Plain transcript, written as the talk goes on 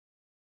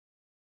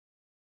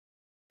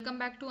Welcome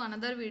back to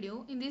another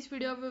video. In this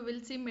video we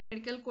will see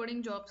medical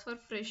coding jobs for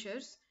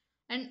freshers,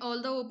 and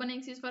all the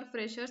openings is for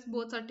freshers,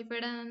 both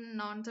certified and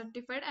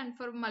non-certified, and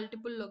for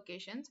multiple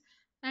locations.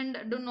 And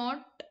do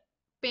not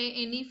pay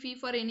any fee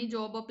for any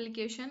job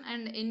application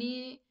and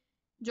any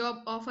job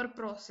offer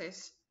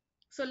process.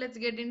 So let's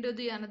get into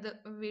the another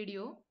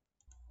video.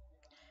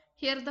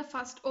 Here the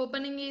first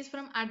opening is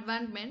from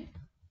Advant,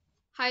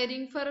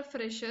 hiring for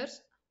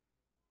freshers.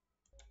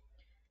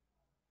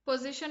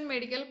 Position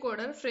medical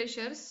coder,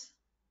 freshers,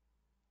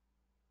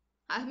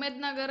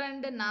 Ahmednagar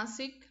and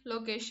Nasik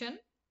location.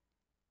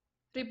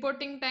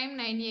 Reporting time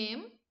 9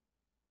 a.m.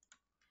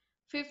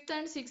 5th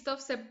and 6th of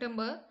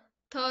September,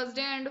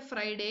 Thursday and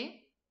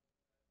Friday.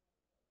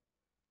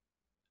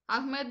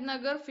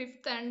 Ahmednagar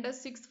 5th and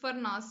 6th for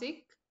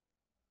Nasik.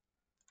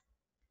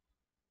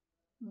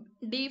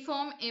 D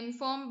Form, M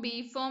Form,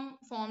 B Form,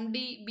 Form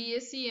D,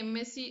 BSc,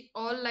 MSc,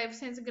 all life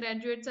science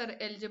graduates are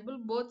eligible.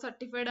 Both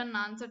certified and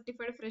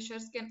non-certified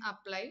freshers can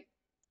apply.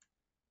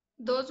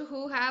 Those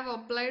who have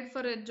applied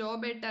for a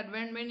job at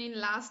Advant in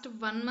last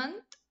 1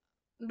 month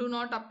do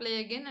not apply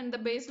again, and the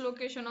base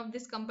location of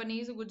this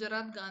company is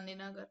Gujarat,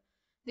 Gandhinagar.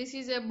 This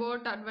is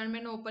about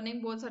Advant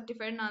opening both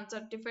certified and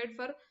non-certified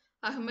for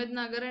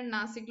Ahmednagar and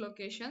Nasik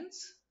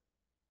locations.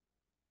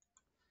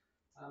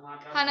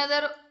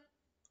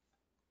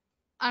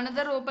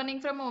 Another opening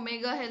from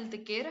Omega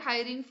Healthcare,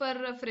 hiring for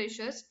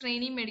freshers,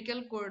 trainee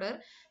medical coder,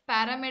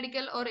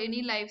 paramedical or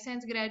any life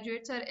science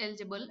graduates are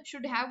eligible.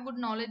 Should have good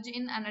knowledge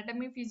in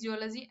anatomy,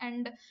 physiology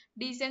and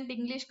decent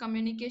English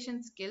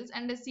communication skills,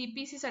 and a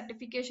CPC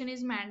certification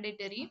is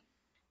mandatory.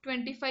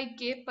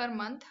 25K per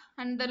month,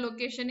 and the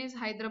location is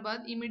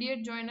Hyderabad.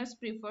 Immediate joiners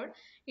preferred.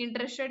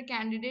 Interested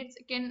candidates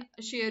can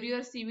share your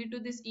CV to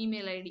this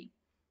email ID.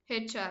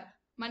 HR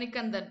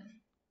Manikandan.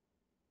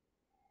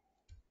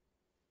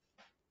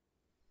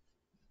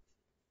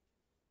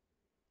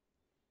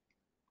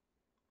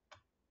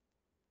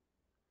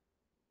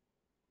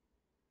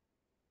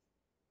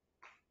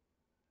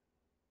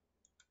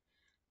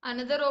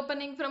 Another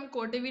opening from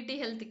CTivity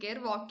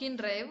Healthcare, walk-in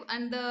drive,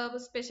 and the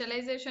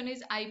specialization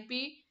is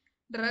IP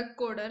drug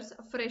coders,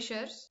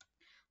 freshers.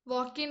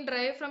 Walk-in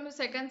drive from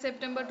 2nd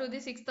September to the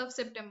 6th of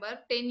September,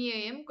 10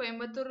 a.m.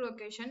 Coimbatore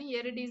location.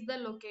 Here it is the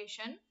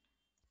location.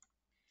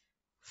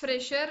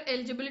 Fresher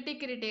eligibility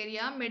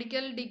criteria: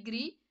 medical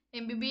degree,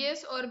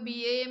 MBBS or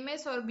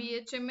BAMS or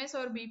BHMS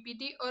or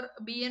BPT or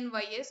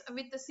BNYS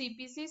with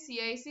CPC,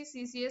 CIC,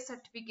 CCS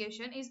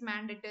certification is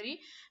mandatory,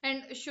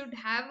 and should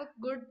have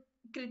good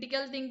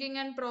critical thinking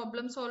and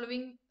problem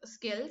solving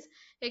skills,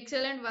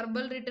 excellent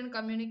verbal written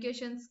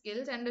communication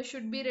skills, and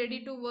should be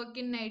ready to work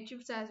in night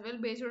shifts as well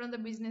based on the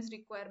business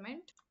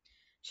requirement.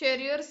 Share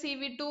your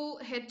CV to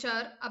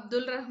HR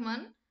Abdul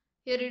Rahman.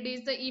 Here it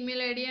is the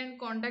email ID and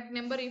contact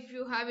number. If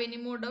you have any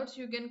more doubts,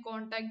 you can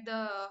contact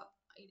the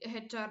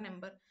HR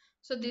number.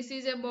 So this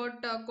is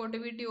about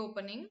CTivity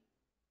opening.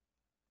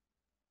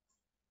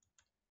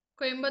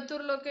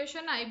 Coimbatore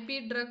location,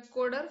 IP drug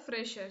coder,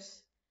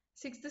 freshers.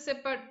 6th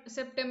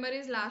September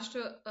is last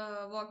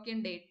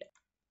walk-in date.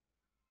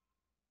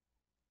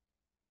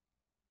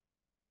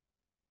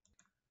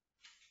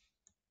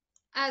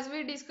 As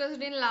we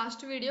discussed in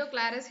last video,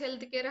 Claris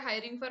Healthcare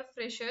hiring for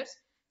freshers,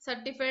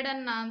 certified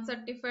and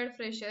non-certified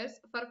freshers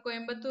for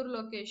Coimbatore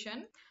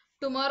location.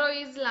 Tomorrow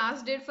is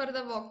last date for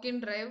the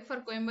walk-in drive for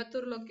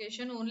Coimbatore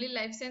location. Only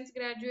life science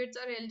graduates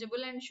are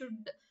eligible and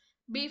should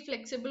be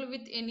flexible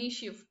with any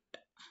shift.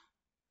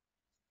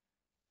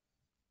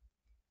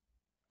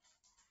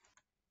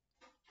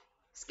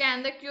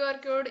 Scan the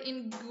QR code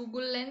in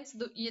Google Lens,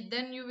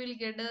 then you will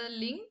get a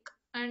link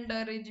and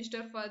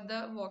register for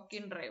the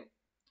walk-in drive.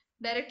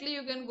 Directly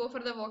you can go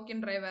for the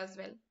walk-in drive as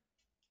well.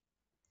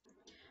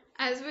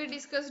 As we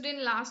discussed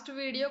in last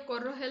video,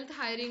 Coro Health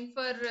hiring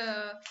for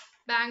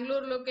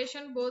Bangalore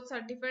location, both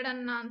certified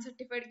and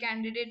non-certified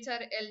candidates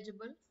are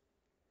eligible.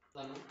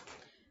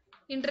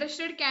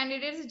 Interested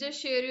candidates,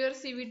 just share your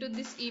CV to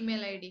this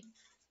email ID.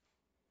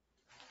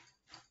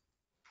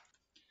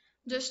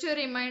 Just a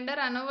reminder,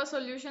 Anova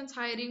Solutions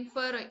hiring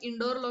for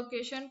indoor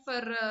location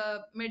for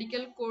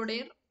medical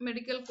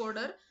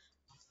coder.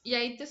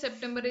 8th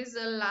September is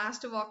the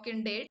last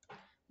walk-in date.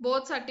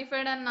 Both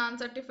certified and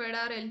non-certified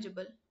are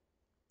eligible.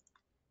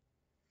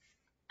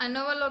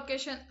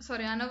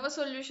 Anova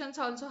Solutions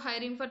also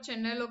hiring for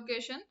Chennai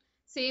location.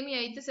 Same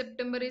 8th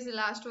September is the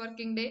last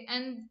working day,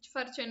 and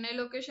for Chennai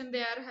location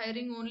they are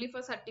hiring only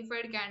for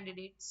certified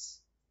candidates.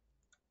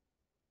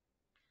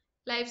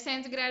 Life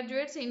science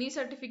graduates, any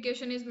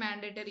certification is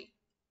mandatory.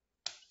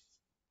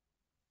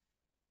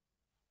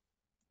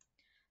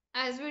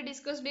 As we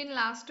discussed in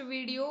last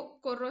video,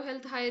 Coro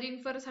Health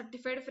hiring for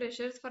certified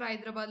freshers for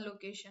Hyderabad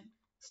location.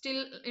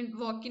 Still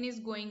walk-in is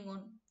going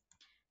on.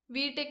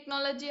 V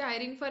Technology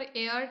hiring for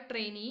AR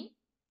trainee.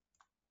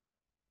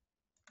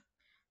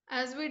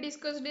 As we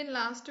discussed in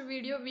last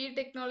video, V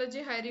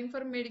Technology hiring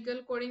for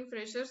medical coding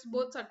freshers,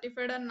 both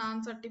certified and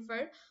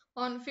non-certified,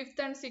 on 5th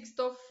and 6th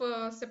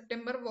of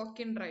September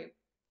walk-in drive.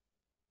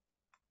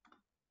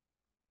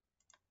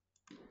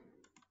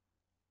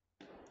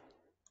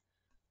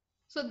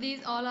 So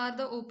these all are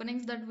the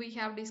openings that we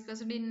have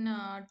discussed in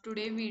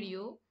today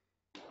video.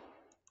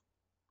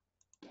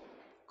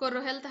 Coro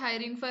Health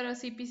hiring for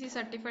CPC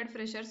certified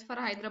freshers for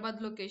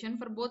Hyderabad location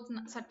for both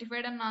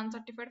certified and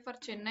non-certified for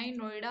Chennai,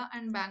 Noida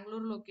and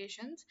Bangalore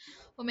locations.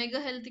 Omega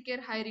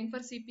Healthcare hiring for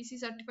CPC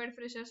certified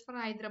freshers for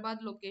Hyderabad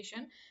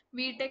location.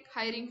 VTech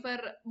hiring for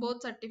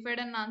both certified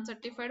and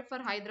non-certified for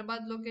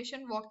Hyderabad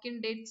location.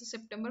 Walk-in dates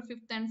September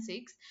 5th and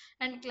 6th.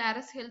 And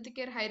Claris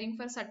Healthcare hiring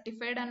for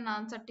certified and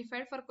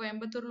non-certified for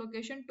Coimbatore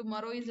location.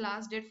 Tomorrow is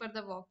last date for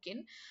the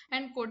walk-in.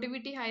 And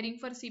CTivity hiring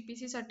for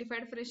CPC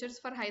certified freshers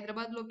for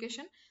Hyderabad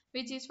location,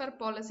 which is for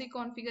policy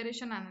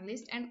configuration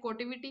analyst, and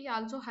CTivity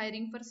also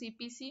hiring for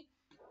CPC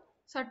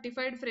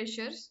certified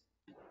freshers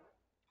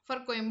for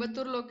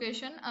Coimbatore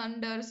location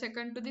under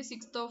 2nd to the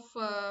 6th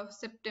of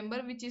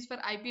September, which is for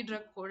IP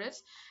drug coders,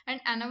 and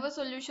Anova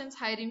Solutions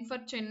hiring for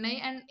Chennai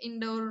and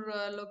Indore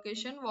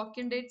location.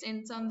 Walk-in dates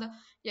ends on the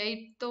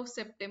 8th of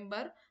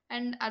September,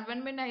 and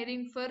Advant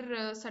hiring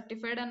for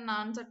certified and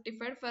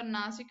non-certified for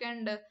Nasik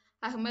and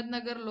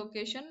Ahmednagar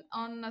location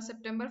on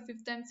September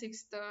 5th and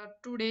 6th,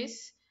 2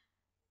 days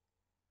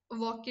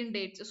walk-in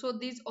dates. So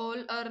these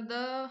all are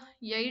the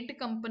 8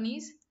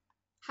 companies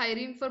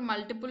hiring for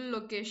multiple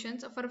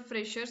locations for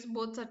freshers,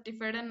 both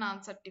certified and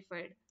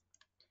non-certified.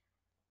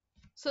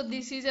 So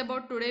this is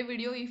about today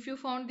video. If you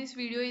found this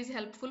video is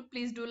helpful,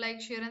 please do like,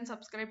 share and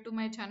subscribe to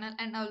my channel,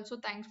 and also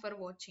thanks for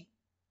watching.